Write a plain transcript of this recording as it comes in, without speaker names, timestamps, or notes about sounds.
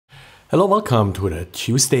Hello, welcome to the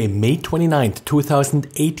Tuesday, May 29th,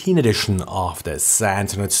 2018 edition of the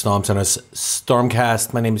SANS Internet Storm Center's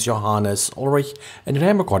Stormcast. My name is Johannes Ulrich and today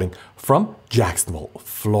I'm recording from Jacksonville,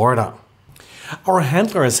 Florida. Our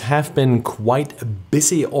handlers have been quite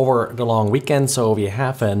busy over the long weekend, so we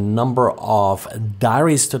have a number of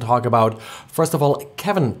diaries to talk about. First of all,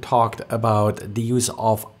 Kevin talked about the use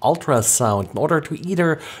of ultrasound in order to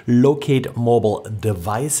either locate mobile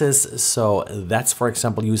devices. So that's, for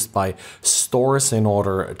example, used by stores in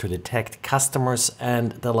order to detect customers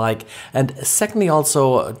and the like. And secondly,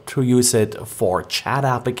 also to use it for chat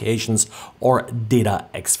applications or data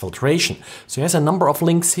exfiltration. So he has a number of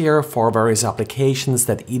links here for various applications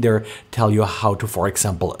that either tell you how to, for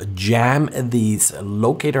example, jam these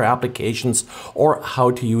locator applications or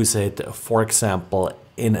how to use it, for example,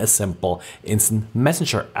 in a simple instant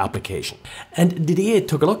messenger application. And Didier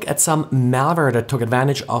took a look at some malware that took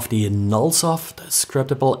advantage of the Nullsoft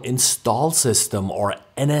scriptable install system, or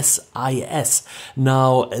NSIS.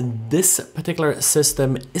 Now, this particular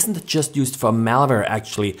system isn't just used for malware,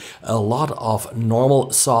 actually. A lot of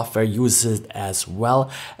normal software uses it as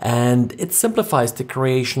well, and it simplifies the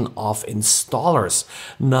creation of installers.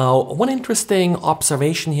 Now, one interesting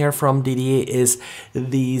observation here from Didier is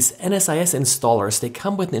these NSIS installers, they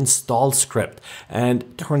come with an install script, and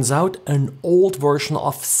it turns out an old version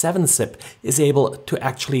of 7-zip is able to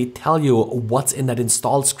actually tell you what's in that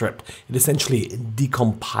install script. It essentially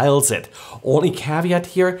decompiles it. Only caveat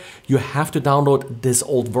here, you have to download this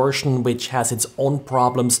old version, which has its own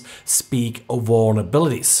problems, speak of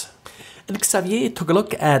vulnerabilities. And Xavier took a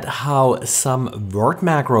look at how some Word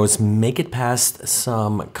macros make it past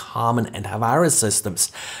some common antivirus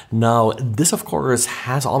systems. Now, this of course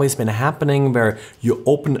has always been happening, where you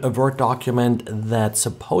open a Word document that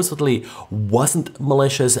supposedly wasn't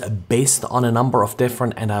malicious based on a number of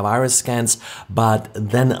different antivirus scans, but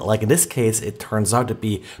then, like in this case, it turns out to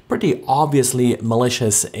be pretty obviously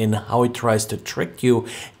malicious in how it tries to trick you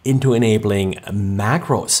into enabling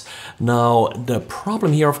macros. Now, the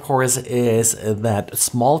problem here, of course, is that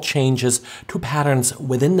small changes to patterns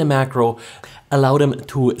within the macro allow them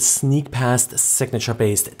to sneak past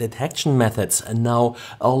signature-based detection methods. And now,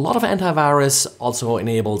 a lot of antivirus also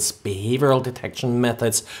enables behavioral detection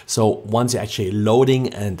methods. So once you're actually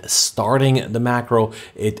loading and starting the macro,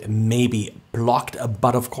 it may be blocked.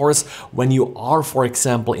 But of course, when you are, for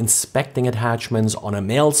example, inspecting attachments on a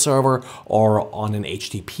mail server or on an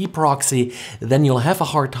HTTP proxy, then you'll have a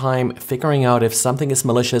hard time figuring out if something is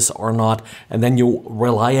malicious or not. And then you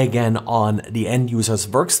rely again on the end user's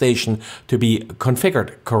workstation to be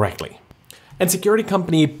configured correctly. And security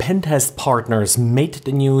company Pentest Partners made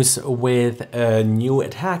the news with a new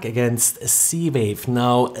attack against C-Wave.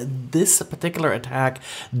 Now, this particular attack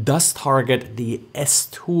does target the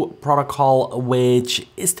S2 protocol, which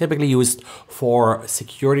is typically used for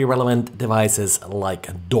security relevant devices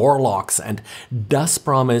like door locks, and does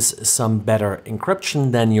promise some better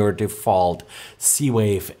encryption than your default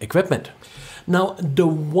C-Wave equipment. Now, the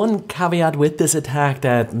one caveat with this attack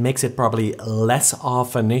that makes it probably less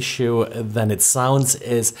of an issue than it sounds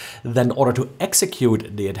is that in order to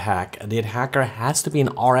execute the attack, the attacker has to be in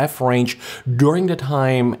RF range during the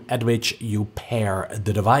time at which you pair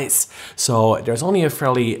the device. So there's only a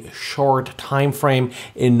fairly short time frame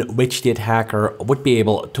in which the attacker would be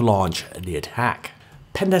able to launch the attack.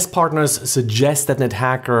 Pentest Partners suggest that an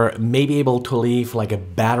attacker may be able to leave like a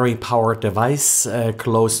battery-powered device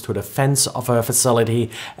close to the fence of a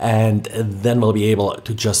facility, and then will be able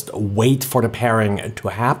to just wait for the pairing to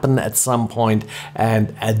happen at some point,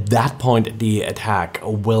 and at that point the attack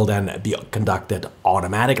will then be conducted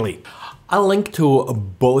automatically. I'll link to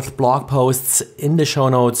both blog posts in the show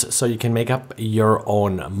notes so you can make up your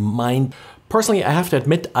own mind. Personally, I have to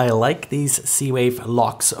admit, I like these C-Wave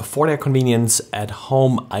locks for their convenience at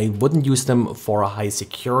home. I wouldn't use them for a high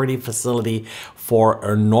security facility. For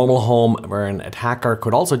a normal home where an attacker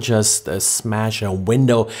could also just smash a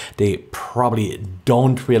window, they probably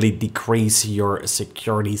don't really decrease your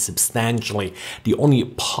security substantially. The only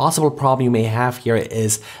possible problem you may have here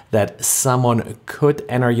is that someone could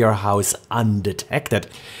enter your house undetected.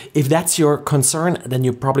 If that's your concern, then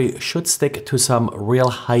you probably should stick to some real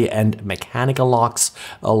high-end mechanical locks.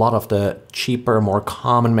 A lot of the cheaper, more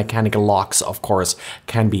common mechanical locks, of course,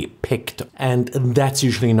 can be picked, and that's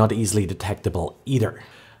usually not easily detectable either.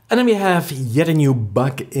 And then we have yet a new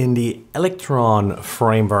bug in the Electron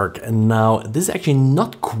framework. Now, this is actually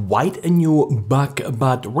not quite a new bug,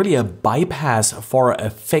 but really a bypass for a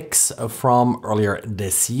fix from earlier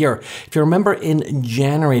this year. If you remember, in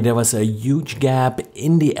January, there was a huge gap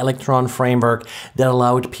in the Electron framework that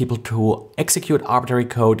allowed people to execute arbitrary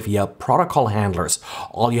code via protocol handlers.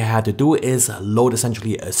 All you had to do is load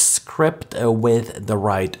essentially a script with the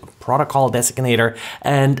right protocol designator,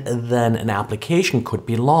 and then an application could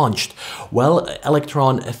be launched. Well,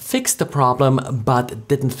 Electron fixed the problem, but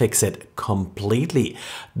didn't fix it completely.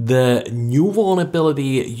 The new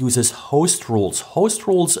vulnerability uses host rules. Host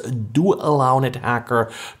rules do allow an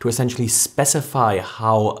attacker to essentially specify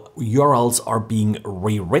how URLs are being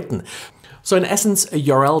rewritten. So in essence, a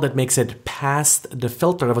URL that makes it past the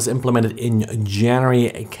filter that was implemented in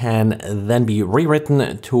January can then be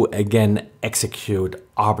rewritten to again execute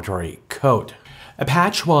arbitrary code. A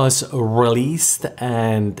patch was released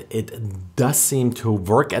and it does seem to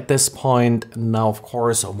work at this point. Now, of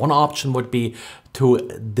course, one option would be to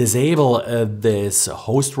disable this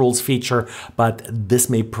host rules feature, but this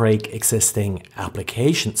may break existing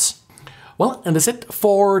applications. Well, and that's it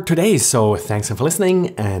for today. So thanks for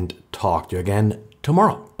listening and talk to you again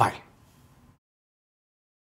tomorrow. Bye.